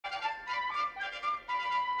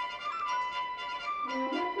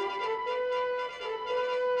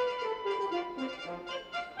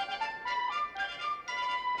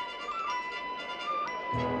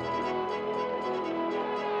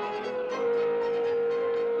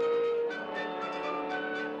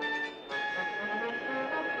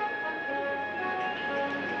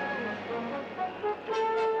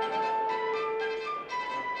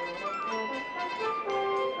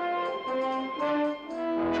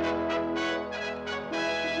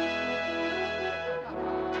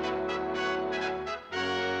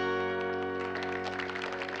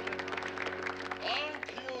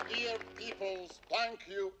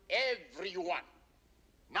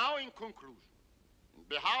conclusion, in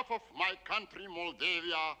behalf of my country,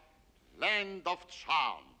 Moldavia, land of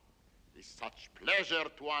charm, it's such pleasure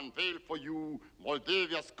to unveil for you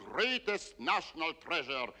Moldavia's greatest national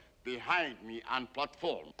treasure behind me on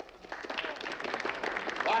platform.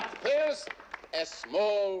 But first, a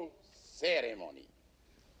small ceremony.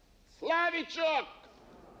 Slavichuk!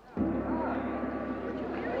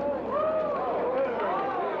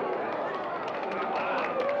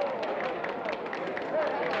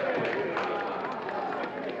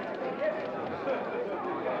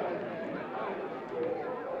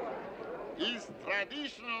 Is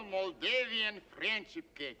traditional Moldavian friendship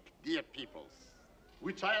cake, dear peoples,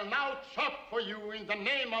 which I'll now chop for you in the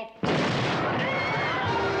name of...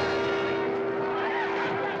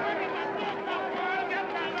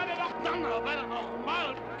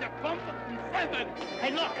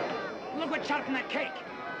 Hey, look! Look what's chopped in that cake!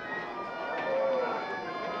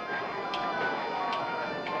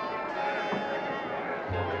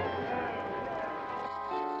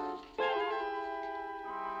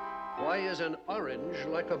 Why is an orange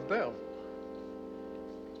like a bell?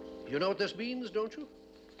 You know what this means, don't you?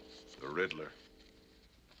 The Riddler.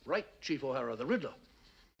 Right, Chief O'Hara, the Riddler.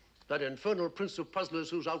 That infernal prince of puzzlers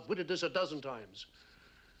who's outwitted us a dozen times.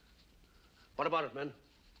 What about it, men?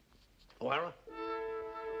 O'Hara?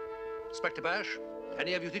 Inspector Bash?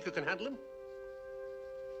 Any of you think you can handle him?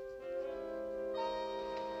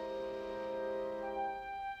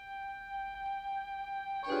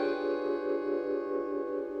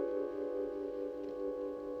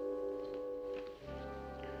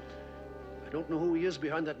 I don't know who he is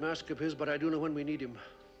behind that mask of his, but I do know when we need him.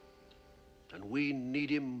 And we need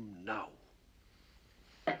him now.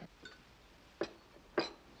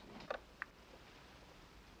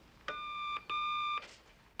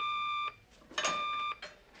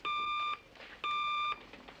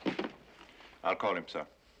 I'll call him, sir.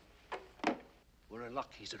 We're in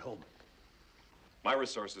luck. He's at home. My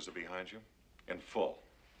resources are behind you, in full.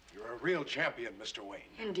 You're a real champion, Mr. Wayne.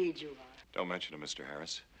 Indeed you are. Don't mention it, Mr.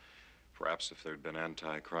 Harris. Perhaps if there'd been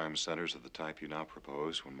anti-crime centers of the type you now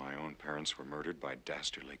propose when my own parents were murdered by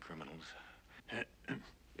dastardly criminals.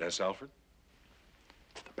 Yes, Alfred?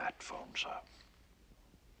 To the bat phone, sir.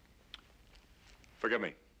 Forgive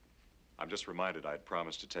me. I'm just reminded I'd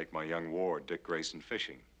promised to take my young ward, Dick Grayson,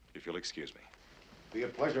 fishing. If you'll excuse me. Be a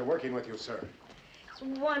pleasure working with you, sir. It's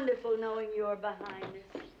wonderful knowing you're behind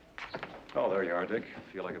us. Oh, there you are, Dick.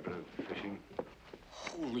 Feel like a bit of fishing?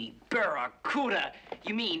 Holy barracuda!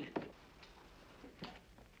 You mean...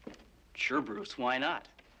 Sure, Bruce, why not?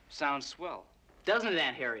 Sounds swell. Doesn't it,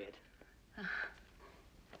 Aunt Harriet?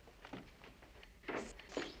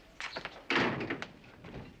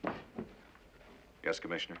 Yes,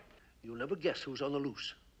 Commissioner? You'll never guess who's on the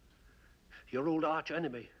loose. Your old arch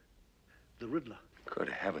enemy, the Riddler. Good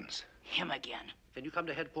heavens. Him again. Can you come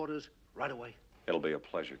to headquarters right away? It'll be a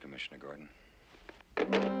pleasure, Commissioner Gordon.